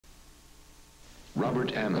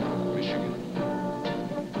Robert Ammon, Michigan.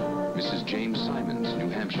 Mrs. James Simons, New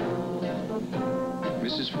Hampshire.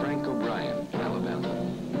 Mrs. Frank O'Brien, Alabama.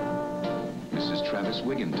 Mrs. Travis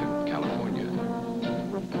Wigginton, California.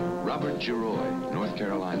 Robert Giroy, North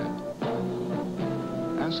Carolina.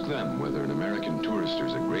 Ask them whether an American Tourister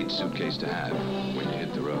is a great suitcase to have when you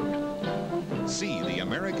hit the road. See the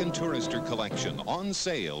American Tourister collection on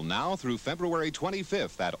sale now through February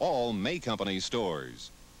 25th at all May Company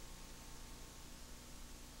stores.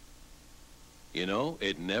 You know,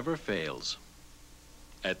 it never fails.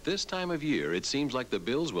 At this time of year, it seems like the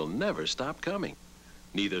bills will never stop coming.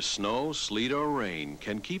 Neither snow, sleet, or rain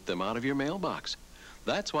can keep them out of your mailbox.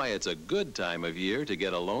 That's why it's a good time of year to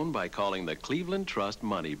get a loan by calling the Cleveland Trust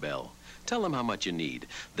Money Bell. Tell them how much you need.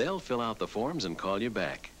 They'll fill out the forms and call you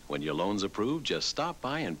back. When your loan's approved, just stop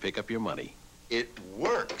by and pick up your money. It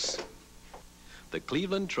works. The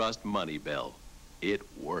Cleveland Trust Money Bell. It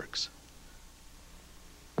works.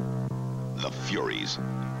 The Furies,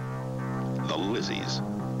 the Lizzies,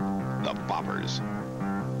 the Boppers,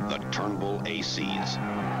 the Turnbull ACs,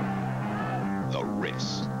 the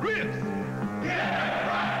Riffs.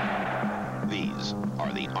 These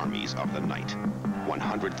are the armies of the night.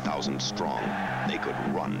 100,000 strong, they could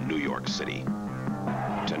run New York City.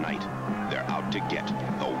 Tonight, they're out to get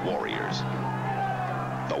the Warriors.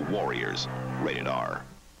 The Warriors, rated R.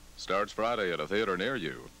 Starts Friday at a theater near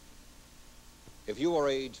you. If you are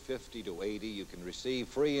age 50 to 80, you can receive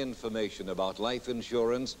free information about life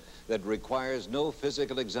insurance that requires no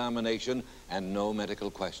physical examination and no medical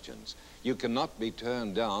questions. You cannot be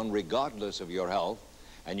turned down regardless of your health,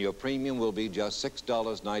 and your premium will be just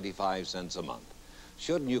 $6.95 a month.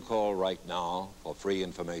 Shouldn't you call right now for free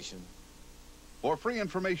information? For free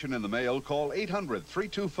information in the mail, call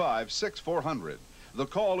 800-325-6400. The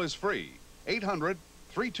call is free.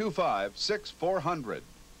 800-325-6400.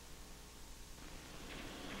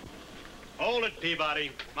 Hold it,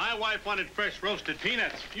 Peabody. My wife wanted fresh roasted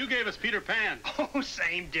peanuts. You gave us Peter Pan. Oh,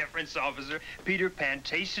 same difference, officer. Peter Pan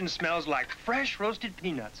tastes and smells like fresh roasted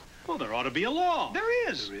peanuts. Well, there ought to be a law. There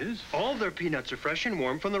is. There is? All their peanuts are fresh and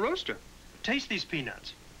warm from the roaster. Taste these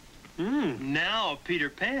peanuts. Now, Peter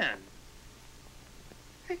Pan.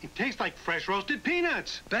 Hey, it tastes like fresh roasted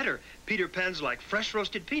peanuts. Better. Peter Pan's like fresh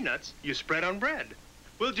roasted peanuts you spread on bread.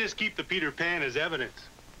 We'll just keep the Peter Pan as evidence.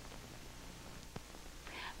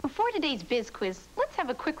 Before today's Biz quiz, let's have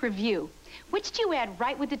a quick review. Which do you add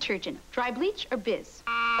right with detergent, dry bleach or Biz?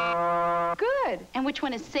 Good. And which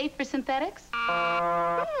one is safe for synthetics?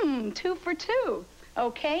 2 for 2.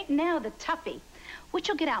 Okay, now the toughie. Which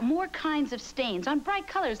will get out more kinds of stains on bright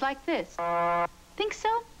colors like this? Think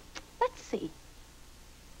so? Let's see.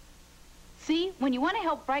 See, when you want to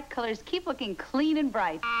help bright colors keep looking clean and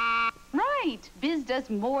bright. Right, Biz does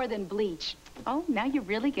more than bleach. Oh, now you're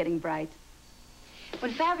really getting bright.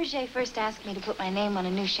 When Faberge first asked me to put my name on a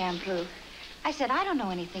new shampoo, I said, I don't know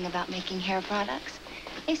anything about making hair products.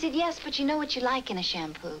 They said, yes, but you know what you like in a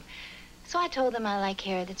shampoo. So I told them I like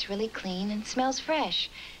hair that's really clean and smells fresh,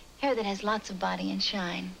 hair that has lots of body and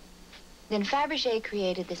shine. Then Faberge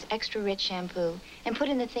created this extra-rich shampoo and put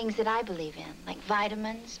in the things that I believe in, like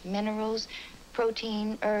vitamins, minerals,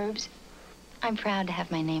 protein, herbs. I'm proud to have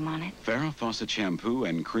my name on it. Farrah Fawcett Shampoo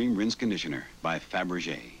and Cream Rinse Conditioner by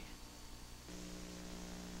Faberge.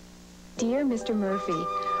 Dear Mr. Murphy,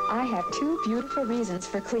 I have 2 beautiful reasons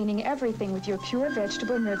for cleaning everything with your pure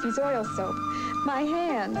vegetable Murphy's oil soap. My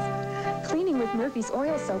hands. Cleaning with Murphy's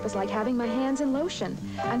oil soap is like having my hands in lotion.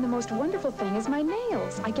 And the most wonderful thing is my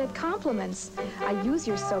nails. I get compliments. I use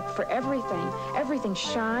your soap for everything. Everything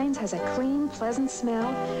shines, has a clean, pleasant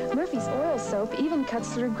smell. Murphy's oil soap even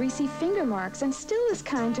cuts through greasy finger marks and still is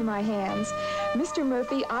kind to my hands. Mr.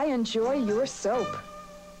 Murphy, I enjoy your soap.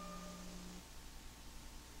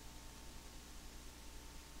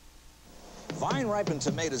 Vine ripened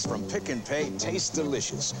tomatoes from Pick and Pay taste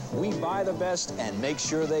delicious. We buy the best and make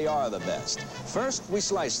sure they are the best. First, we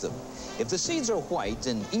slice them. If the seeds are white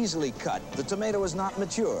and easily cut, the tomato is not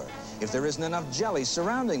mature. If there isn't enough jelly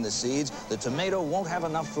surrounding the seeds, the tomato won't have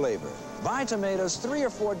enough flavor. Buy tomatoes 3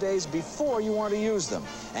 or 4 days before you want to use them.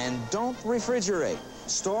 And don't refrigerate.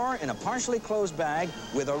 Store in a partially closed bag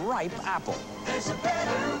with a ripe apple. There's a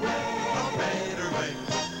better way,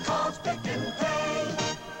 called Pick and Pay.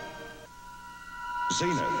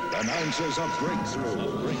 Zenith announces a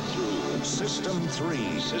breakthrough. System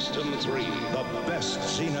 3. System 3. The best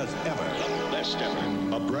Zenith ever. The best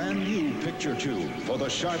ever. A brand new picture tube for the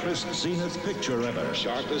sharpest Zenith picture ever.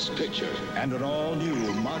 Sharpest picture. And an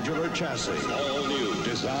all-new modular chassis. All new.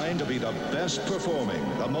 Designed to be the best performing,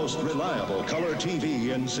 the most reliable color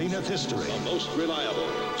TV in Zenith history. The most reliable.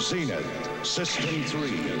 Zenith System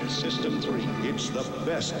 3. System 3. It's the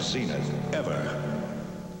best Zenith ever.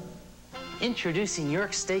 Introducing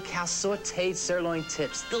York Steakhouse sauteed sirloin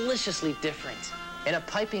tips, deliciously different. In a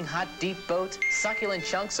piping hot deep boat, succulent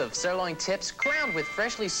chunks of sirloin tips crowned with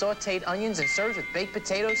freshly sauteed onions and served with baked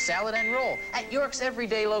potatoes, salad, and roll. At York's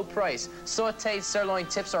everyday low price, sauteed sirloin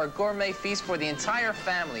tips are a gourmet feast for the entire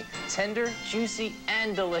family. Tender, juicy,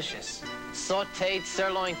 and delicious. Sauteed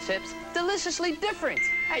sirloin tips, deliciously different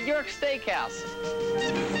at York Steakhouse.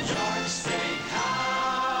 York Steakhouse.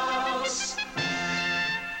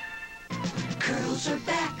 Curls are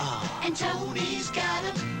back, and Toni's got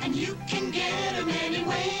them, and you can get them any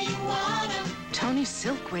way you want them. Toni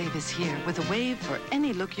Silk Wave is here with a wave for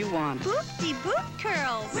any look you want. Boop-de-boop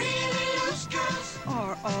curls. Really loose curls.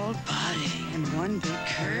 Or all body in one big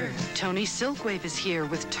curve. Toni Silk Wave is here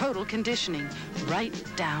with total conditioning, right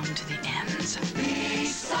down to the ends. Big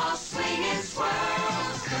soft swinging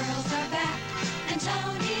swirls. Curls are back, and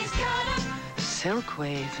Toni's got them. Silk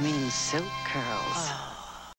Wave means silk curls.